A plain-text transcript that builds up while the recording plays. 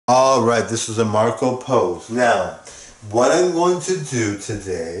Alright, this is a Marco pose. Now, what I'm going to do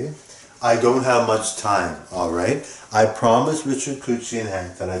today, I don't have much time, alright? I promised Richard Cucci and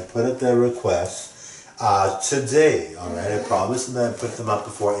Hank that I'd put up their requests today, alright? I promised and then I put them up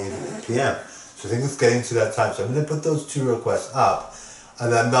before 8 p.m. So I think it's getting to that time. So I'm going to put those two requests up,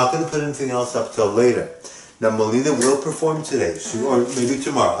 and I'm not going to put anything else up till later. Now, Melina will perform today, or maybe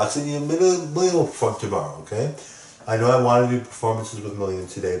tomorrow. I'll say Melina will perform tomorrow, okay? I know I want to do performances with Melina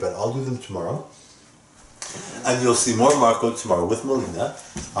today, but I'll do them tomorrow. And you'll see more Marco tomorrow with Melina.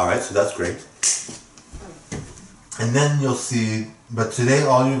 Alright, so that's great. And then you'll see, but today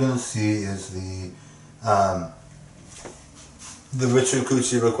all you're going to see is the Richard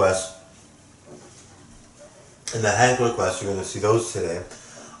Cucci request and the Hank request. You're going to see those today.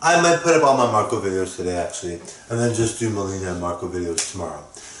 I might put up all my Marco videos today, actually, and then just do Melina and Marco videos tomorrow.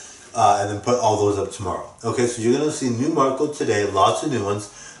 And then put all those up tomorrow. Okay, so you're going to see new Marco today, lots of new ones,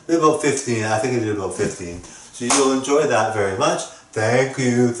 maybe about 15, I think I did about 15. So you'll enjoy that very much. Thank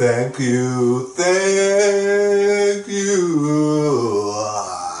you, thank you, thank you.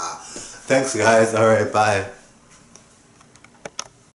 Thanks guys, alright, bye.